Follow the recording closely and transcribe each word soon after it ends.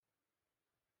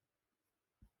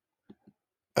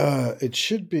It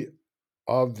should be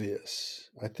obvious,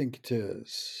 I think it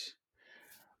is,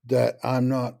 that I'm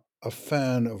not a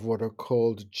fan of what are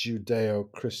called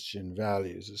Judeo Christian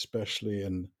values, especially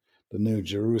in the New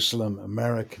Jerusalem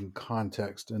American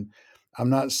context. And I'm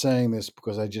not saying this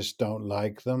because I just don't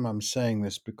like them. I'm saying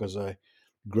this because I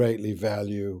greatly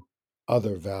value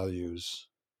other values.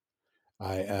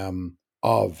 I am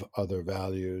of other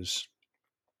values.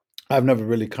 I've never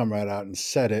really come right out and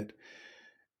said it.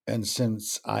 And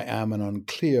since I am an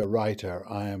unclear writer,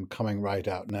 I am coming right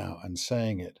out now and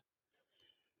saying it.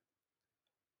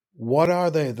 What are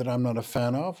they that I'm not a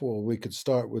fan of? Well, we could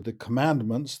start with the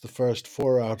commandments, the first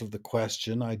four out of the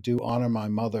question. I do honor my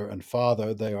mother and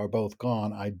father. They are both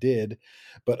gone. I did.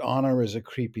 But honor is a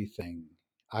creepy thing.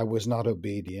 I was not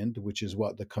obedient, which is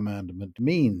what the commandment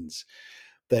means.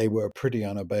 They were pretty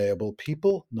unobeyable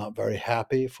people, not very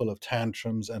happy, full of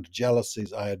tantrums and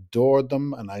jealousies. I adored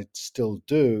them, and I still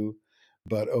do.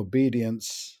 But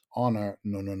obedience, honor,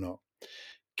 no, no, no.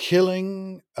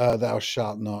 Killing, thou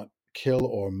shalt not kill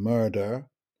or murder,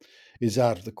 is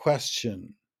out of the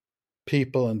question.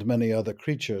 People and many other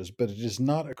creatures, but it is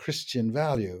not a Christian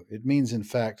value. It means, in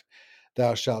fact,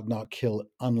 thou shalt not kill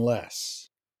unless,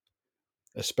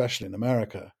 especially in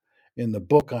America. In the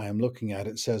book I am looking at,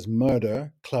 it says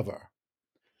murder, clever.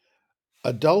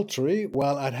 Adultery,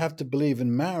 well, I'd have to believe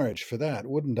in marriage for that,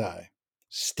 wouldn't I?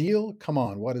 Steal, come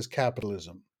on, what is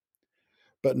capitalism?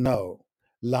 But no,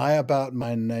 lie about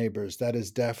my neighbors, that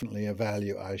is definitely a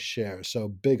value I share. So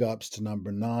big ups to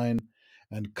number nine.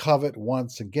 And covet,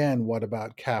 once again, what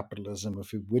about capitalism?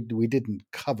 If we didn't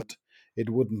covet, it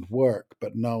wouldn't work.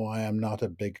 But no, I am not a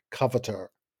big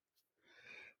coveter.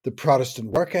 The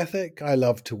Protestant work ethic, I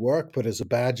love to work, but as a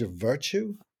badge of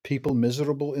virtue, people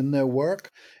miserable in their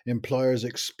work, employers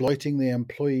exploiting the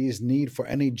employee's need for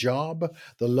any job,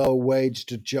 the low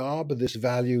waged job this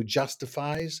value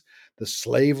justifies, the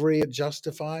slavery it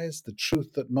justifies, the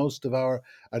truth that most of our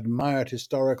admired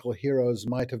historical heroes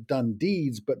might have done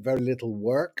deeds but very little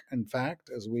work, in fact,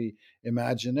 as we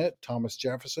imagine it. Thomas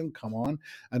Jefferson, come on,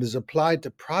 and is applied to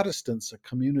Protestants, a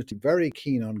community very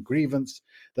keen on grievance.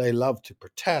 They love to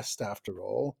protest, after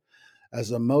all.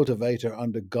 As a motivator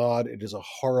under God, it is a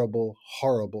horrible,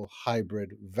 horrible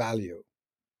hybrid value.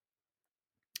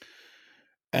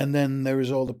 And then there is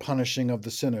all the punishing of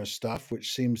the sinner stuff,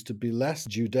 which seems to be less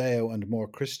Judeo and more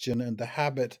Christian, and the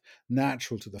habit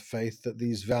natural to the faith that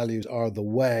these values are the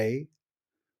way,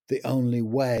 the only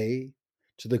way,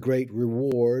 to the great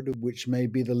reward, which may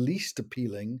be the least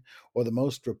appealing or the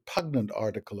most repugnant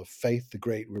article of faith, the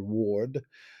great reward.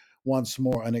 Once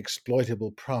more, an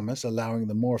exploitable promise, allowing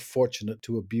the more fortunate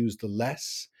to abuse the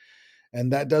less.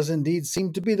 And that does indeed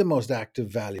seem to be the most active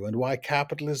value, and why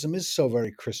capitalism is so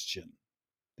very Christian.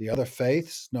 The other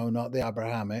faiths, no, not the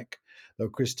Abrahamic, though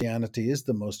Christianity is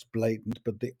the most blatant,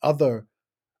 but the other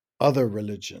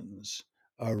religions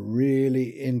are really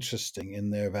interesting in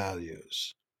their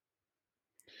values.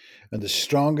 And the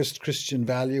strongest Christian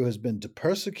value has been to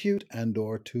persecute and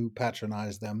or to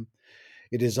patronize them.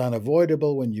 It is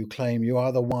unavoidable when you claim you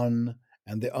are the one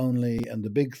and the only, and the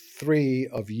big three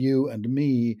of you and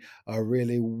me are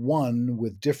really one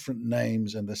with different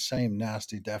names and the same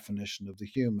nasty definition of the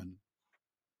human.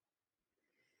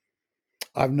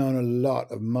 I've known a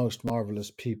lot of most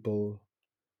marvelous people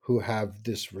who have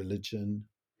this religion,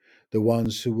 the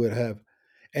ones who would have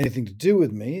anything to do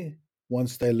with me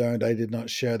once they learned I did not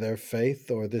share their faith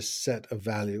or this set of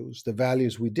values. The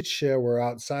values we did share were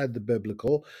outside the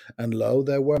biblical, and lo,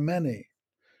 there were many.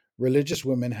 Religious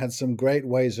women had some great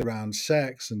ways around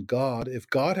sex and God. If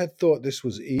God had thought this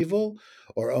was evil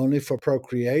or only for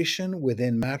procreation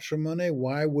within matrimony,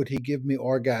 why would he give me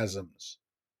orgasms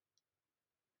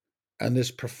and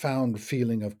this profound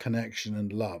feeling of connection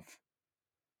and love?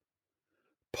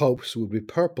 Popes would be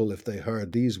purple if they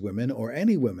heard these women, or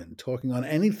any women, talking on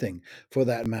anything for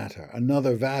that matter.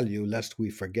 Another value, lest we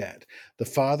forget. The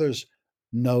Fathers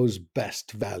knows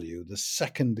best value, the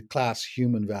second class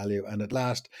human value, and at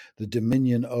last the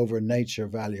dominion over nature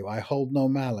value. I hold no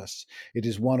malice. It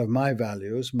is one of my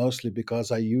values, mostly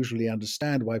because I usually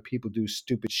understand why people do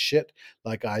stupid shit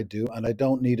like I do, and I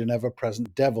don't need an ever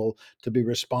present devil to be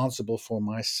responsible for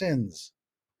my sins.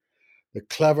 The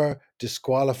clever,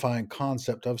 disqualifying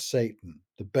concept of Satan,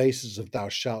 the basis of thou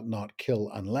shalt not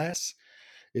kill unless,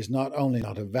 is not only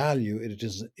not a value, it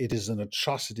is an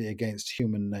atrocity against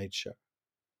human nature.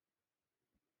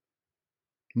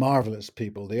 Marvelous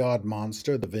people, the odd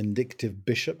monster, the vindictive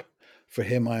bishop. For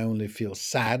him, I only feel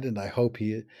sad, and I hope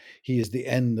he is the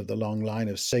end of the long line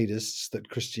of sadists that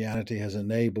Christianity has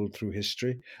enabled through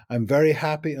history. I'm very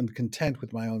happy and content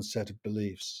with my own set of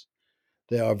beliefs.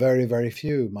 They are very, very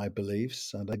few, my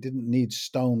beliefs, and I didn't need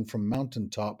stone from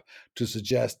mountaintop to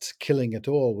suggest killing it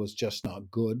all was just not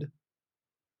good.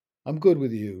 I'm good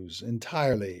with yous,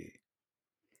 entirely,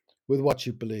 with what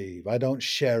you believe. I don't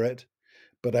share it,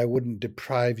 but I wouldn't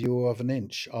deprive you of an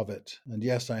inch of it. And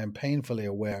yes, I am painfully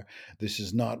aware this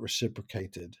is not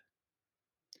reciprocated.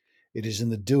 It is in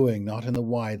the doing, not in the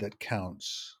why, that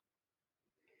counts.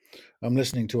 I'm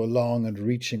listening to a long and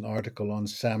reaching article on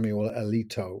Samuel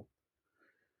Alito,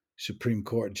 Supreme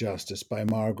Court Justice, by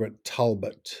Margaret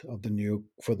Talbot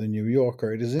for the New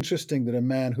Yorker. It is interesting that a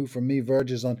man who, for me,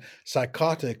 verges on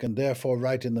psychotic and therefore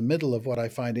right in the middle of what I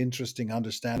find interesting,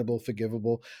 understandable,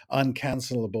 forgivable,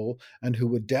 uncancelable, and who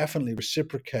would definitely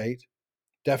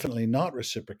not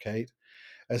reciprocate,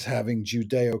 as having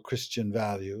Judeo Christian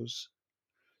values.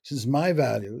 Since my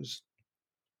values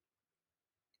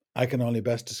I can only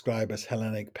best describe as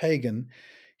Hellenic pagan,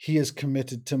 he is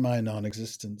committed to my non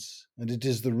existence, and it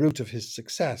is the root of his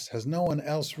success. Has no one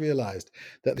else realized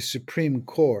that the Supreme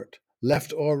Court,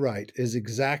 left or right, is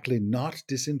exactly not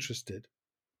disinterested?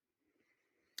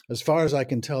 As far as I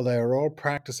can tell, they are all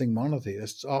practicing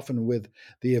monotheists, often with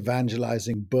the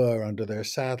evangelizing burr under their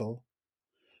saddle.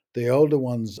 The older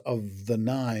ones of the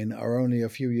nine are only a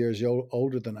few years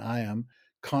older than I am,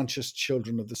 conscious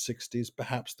children of the 60s,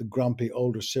 perhaps the grumpy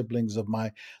older siblings of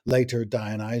my later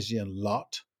Dionysian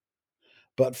lot.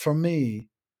 But for me,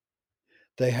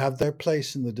 they have their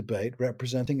place in the debate,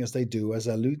 representing as they do, as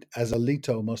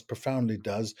Alito most profoundly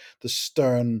does, the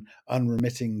stern,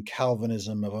 unremitting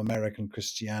Calvinism of American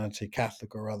Christianity,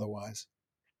 Catholic or otherwise.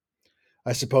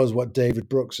 I suppose what David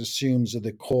Brooks assumes are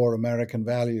the core American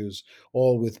values,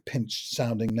 all with pinched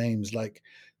sounding names like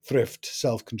thrift,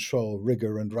 self control,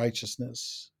 rigor, and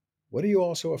righteousness. What are you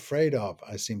also afraid of?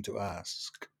 I seem to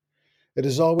ask. It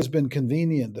has always been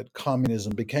convenient that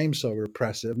communism became so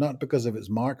repressive, not because of its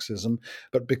Marxism,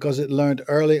 but because it learned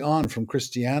early on from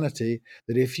Christianity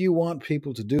that if you want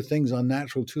people to do things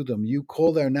unnatural to them, you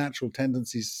call their natural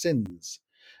tendencies sins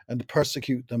and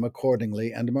persecute them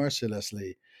accordingly and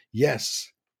mercilessly.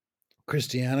 Yes,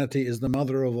 Christianity is the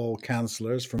mother of all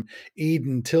counselors from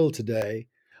Eden till today.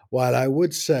 While I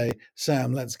would say,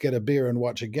 Sam, let's get a beer and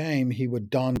watch a game, he would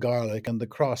don garlic and the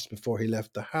cross before he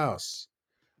left the house.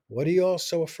 What are you all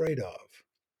so afraid of?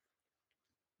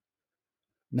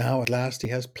 Now at last he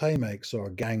has playmates or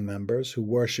gang members who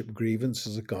worship grievance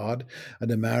as a god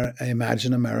and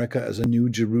imagine America as a new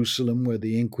Jerusalem where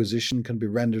the Inquisition can be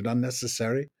rendered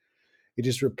unnecessary. It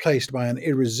is replaced by an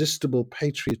irresistible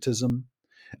patriotism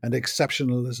and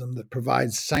exceptionalism that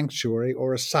provides sanctuary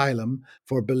or asylum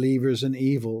for believers in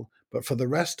evil. But for the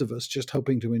rest of us just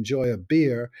hoping to enjoy a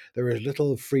beer, there is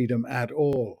little freedom at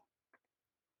all.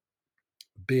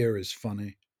 Beer is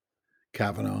funny.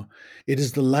 Kavanaugh. It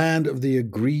is the land of the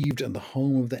aggrieved and the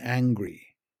home of the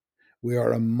angry. We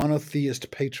are a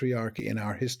monotheist patriarchy in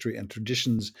our history and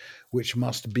traditions, which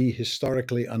must be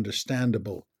historically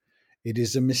understandable. It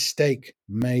is a mistake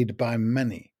made by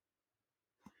many.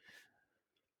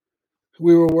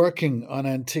 We were working on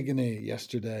Antigone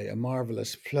yesterday, a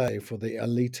marvelous play for the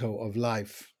Alito of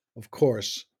life. Of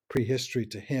course, prehistory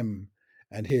to him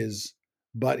and his,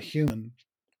 but human.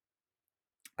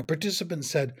 A participant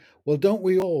said, Well, don't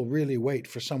we all really wait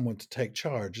for someone to take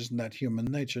charge? Isn't that human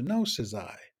nature? No, says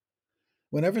I.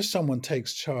 Whenever someone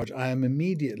takes charge, I am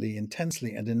immediately,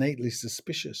 intensely, and innately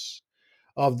suspicious.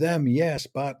 Of them, yes,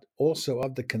 but also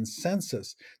of the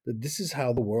consensus that this is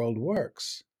how the world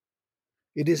works.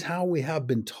 It is how we have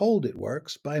been told it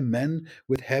works by men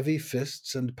with heavy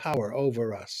fists and power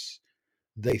over us.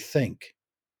 They think.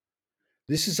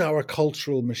 This is our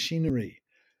cultural machinery,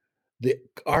 the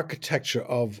architecture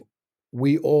of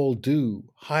we all do.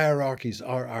 Hierarchies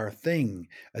are our thing,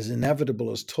 as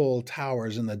inevitable as tall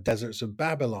towers in the deserts of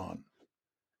Babylon.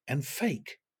 And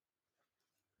fake.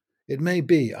 It may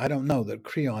be, I don't know, that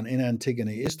Creon in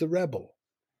Antigone is the rebel.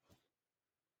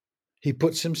 He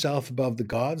puts himself above the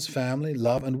gods, family,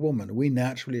 love, and woman. We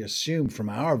naturally assume from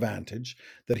our vantage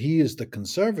that he is the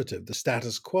conservative, the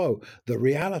status quo, the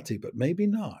reality, but maybe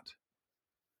not.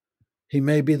 He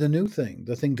may be the new thing,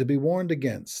 the thing to be warned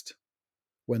against.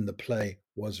 When the play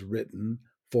was written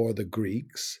for the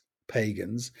Greeks,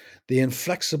 pagans, the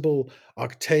inflexible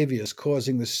Octavius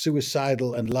causing the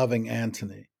suicidal and loving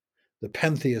Antony, the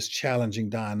Pentheus challenging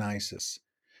Dionysus,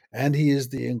 and he is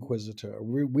the inquisitor.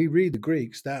 We read the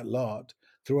Greeks, that lot,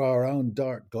 through our own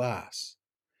dark glass.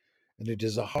 And it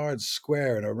is a hard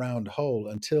square and a round hole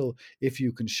until, if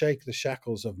you can shake the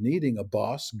shackles of needing a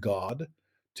boss, God,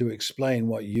 to explain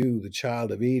what you, the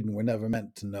child of Eden, were never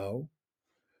meant to know,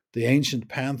 the ancient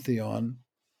pantheon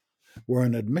were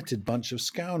an admitted bunch of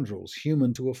scoundrels,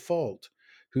 human to a fault,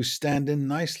 who stand in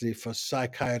nicely for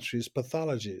psychiatry's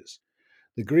pathologies.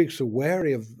 The Greeks were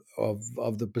wary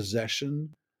of the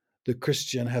possession the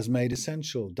Christian has made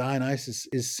essential. Dionysus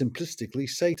is simplistically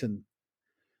Satan.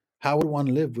 How would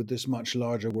one live with this much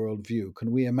larger worldview?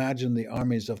 Can we imagine the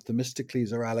armies of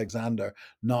Themistocles or Alexander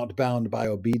not bound by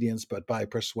obedience but by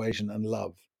persuasion and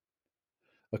love?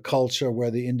 A culture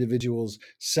where the individual's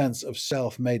sense of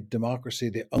self made democracy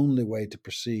the only way to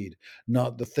proceed,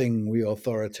 not the thing we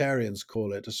authoritarians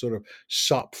call it, a sort of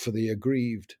sop for the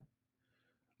aggrieved.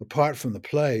 Apart from the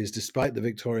plays, despite the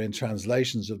Victorian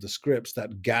translations of the scripts,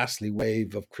 that ghastly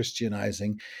wave of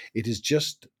Christianizing, it is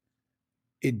just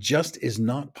it just is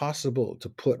not possible to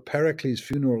put Pericles'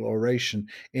 funeral oration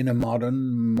in a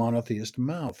modern monotheist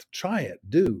mouth. Try it,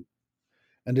 do,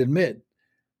 and admit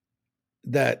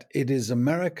that it is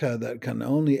America that can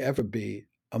only ever be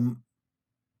and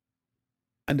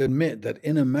admit that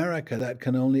in America that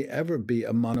can only ever be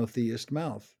a monotheist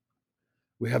mouth.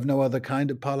 We have no other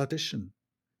kind of politician.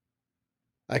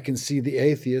 I can see the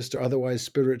atheist or otherwise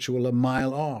spiritual a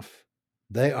mile off.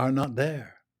 They are not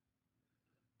there.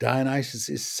 Dionysus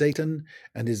is Satan,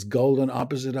 and his golden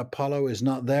opposite Apollo is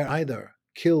not there either.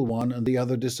 Kill one, and the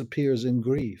other disappears in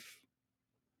grief.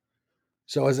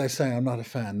 So, as I say, I'm not a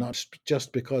fan, not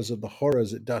just because of the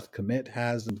horrors it doth commit,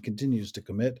 has, and continues to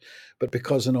commit, but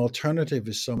because an alternative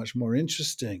is so much more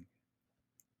interesting.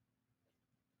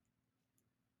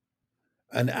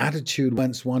 An attitude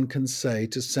whence one can say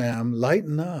to Sam,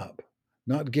 lighten up,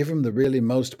 not give him the really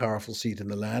most powerful seat in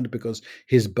the land because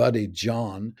his buddy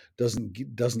John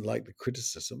doesn't like the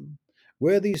criticism.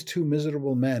 Where these two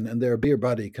miserable men and their beer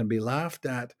buddy can be laughed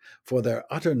at for their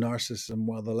utter narcissism,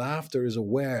 while the laughter is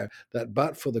aware that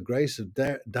but for the grace of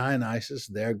Dionysus,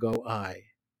 there go I.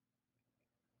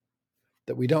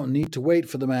 That we don't need to wait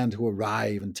for the man to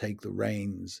arrive and take the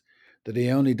reins, that he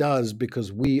only does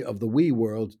because we of the we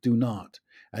world do not,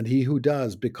 and he who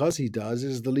does because he does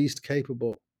is the least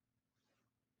capable.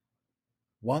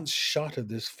 Once shot at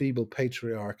this feeble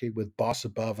patriarchy with boss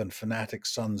above and fanatic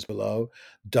sons below,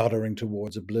 doddering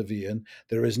towards oblivion,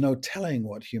 there is no telling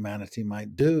what humanity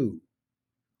might do.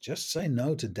 Just say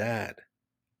no to Dad.